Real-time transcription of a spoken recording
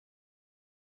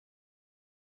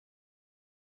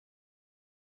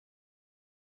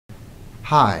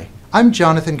Hi, I'm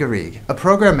Jonathan Garrigue, a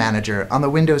Program Manager on the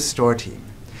Windows Store team.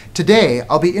 Today,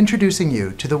 I'll be introducing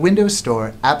you to the Windows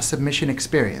Store App Submission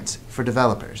Experience for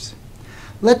developers.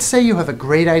 Let's say you have a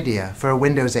great idea for a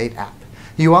Windows 8 app.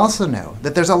 You also know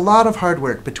that there's a lot of hard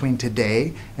work between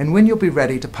today and when you'll be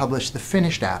ready to publish the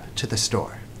finished app to the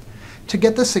store. To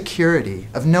get the security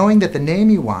of knowing that the name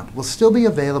you want will still be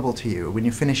available to you when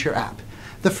you finish your app,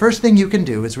 the first thing you can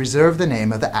do is reserve the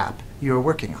name of the app you are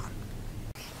working on.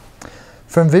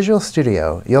 From Visual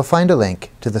Studio, you'll find a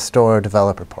link to the Store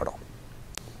Developer Portal.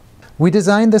 We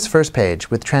designed this first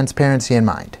page with transparency in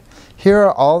mind. Here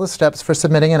are all the steps for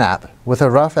submitting an app with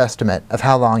a rough estimate of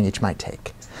how long each might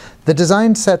take. The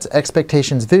design sets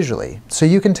expectations visually, so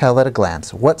you can tell at a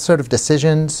glance what sort of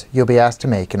decisions you'll be asked to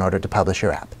make in order to publish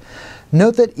your app.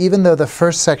 Note that even though the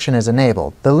first section is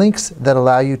enabled, the links that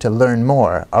allow you to learn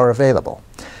more are available.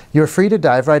 You're free to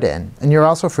dive right in, and you're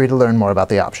also free to learn more about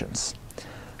the options.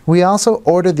 We also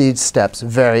order these steps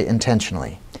very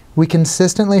intentionally. We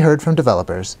consistently heard from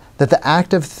developers that the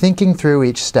act of thinking through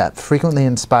each step frequently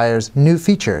inspires new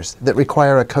features that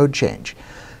require a code change.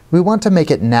 We want to make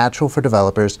it natural for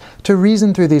developers to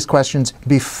reason through these questions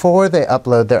before they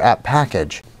upload their app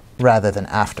package, rather than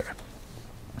after.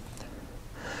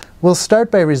 We'll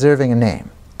start by reserving a name,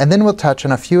 and then we'll touch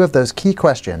on a few of those key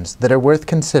questions that are worth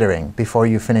considering before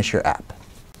you finish your app.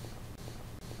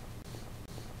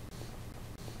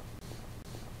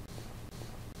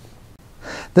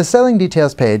 The Selling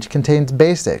Details page contains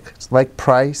basics like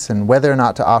price and whether or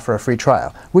not to offer a free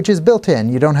trial, which is built in.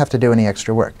 You don't have to do any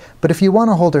extra work. But if you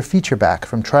want to hold a feature back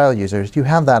from trial users, you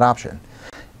have that option.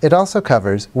 It also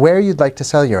covers where you'd like to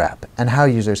sell your app and how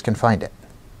users can find it.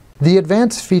 The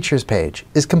Advanced Features page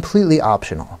is completely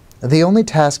optional. The only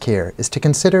task here is to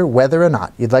consider whether or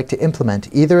not you'd like to implement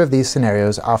either of these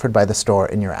scenarios offered by the store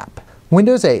in your app.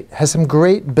 Windows 8 has some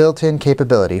great built-in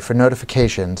capability for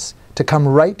notifications to come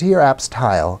right to your app's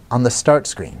tile on the Start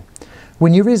screen.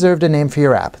 When you reserved a name for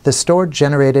your app, the store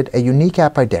generated a unique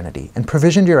app identity and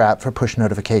provisioned your app for push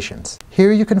notifications.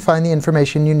 Here you can find the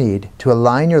information you need to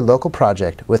align your local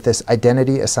project with this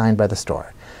identity assigned by the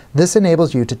store. This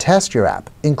enables you to test your app,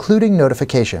 including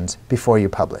notifications, before you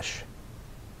publish.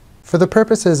 For the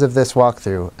purposes of this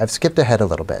walkthrough, I've skipped ahead a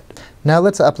little bit. Now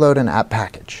let's upload an app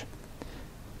package.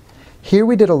 Here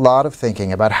we did a lot of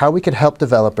thinking about how we could help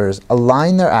developers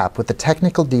align their app with the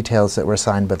technical details that were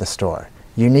assigned by the store,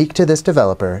 unique to this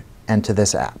developer and to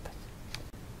this app.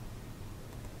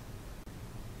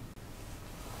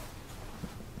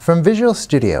 From Visual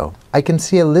Studio, I can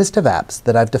see a list of apps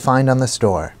that I've defined on the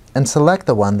store and select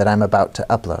the one that I'm about to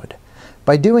upload.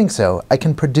 By doing so, I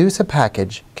can produce a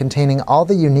package containing all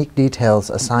the unique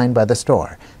details assigned by the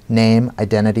store, name,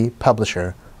 identity,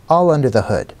 publisher, all under the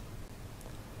hood.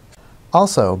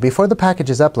 Also, before the package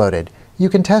is uploaded, you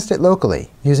can test it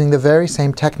locally using the very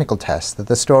same technical tests that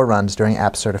the store runs during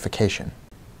app certification.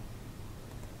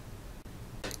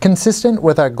 Consistent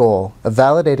with our goal of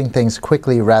validating things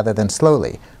quickly rather than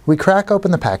slowly, we crack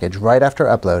open the package right after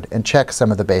upload and check some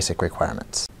of the basic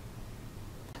requirements.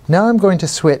 Now I'm going to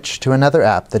switch to another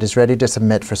app that is ready to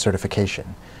submit for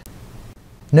certification.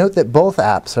 Note that both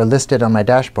apps are listed on my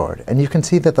dashboard, and you can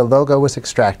see that the logo was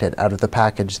extracted out of the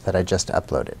package that I just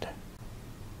uploaded.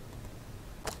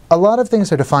 A lot of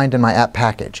things are defined in my app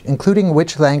package, including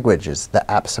which languages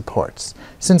the app supports.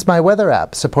 Since my weather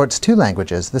app supports 2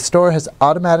 languages, the store has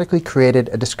automatically created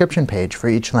a description page for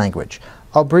each language.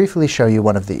 I'll briefly show you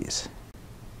one of these.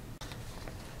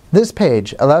 This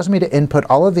page allows me to input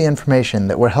all of the information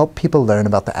that will help people learn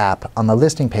about the app on the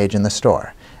listing page in the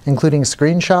store, including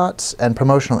screenshots and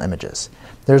promotional images.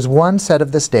 There's one set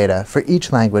of this data for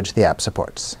each language the app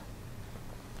supports.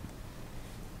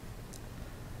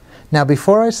 Now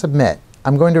before I submit,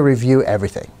 I'm going to review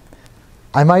everything.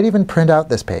 I might even print out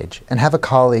this page and have a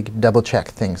colleague double-check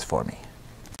things for me.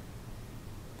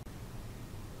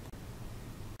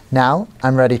 Now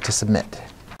I'm ready to submit.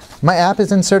 My app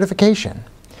is in certification.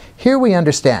 Here we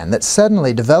understand that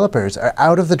suddenly developers are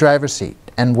out of the driver's seat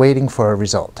and waiting for a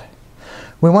result.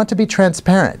 We want to be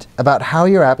transparent about how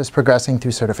your app is progressing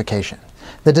through certification.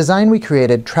 The design we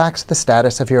created tracks the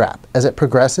status of your app as it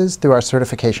progresses through our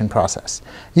certification process.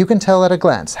 You can tell at a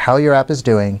glance how your app is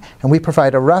doing, and we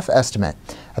provide a rough estimate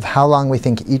of how long we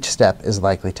think each step is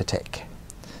likely to take.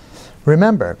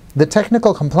 Remember, the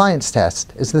technical compliance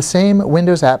test is the same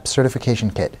Windows App Certification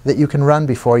Kit that you can run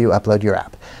before you upload your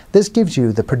app. This gives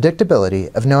you the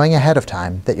predictability of knowing ahead of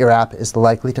time that your app is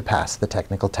likely to pass the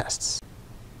technical tests.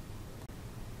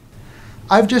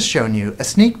 I've just shown you a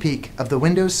sneak peek of the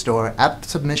Windows Store app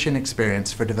submission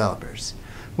experience for developers.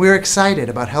 We're excited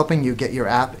about helping you get your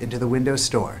app into the Windows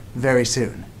Store very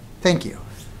soon. Thank you.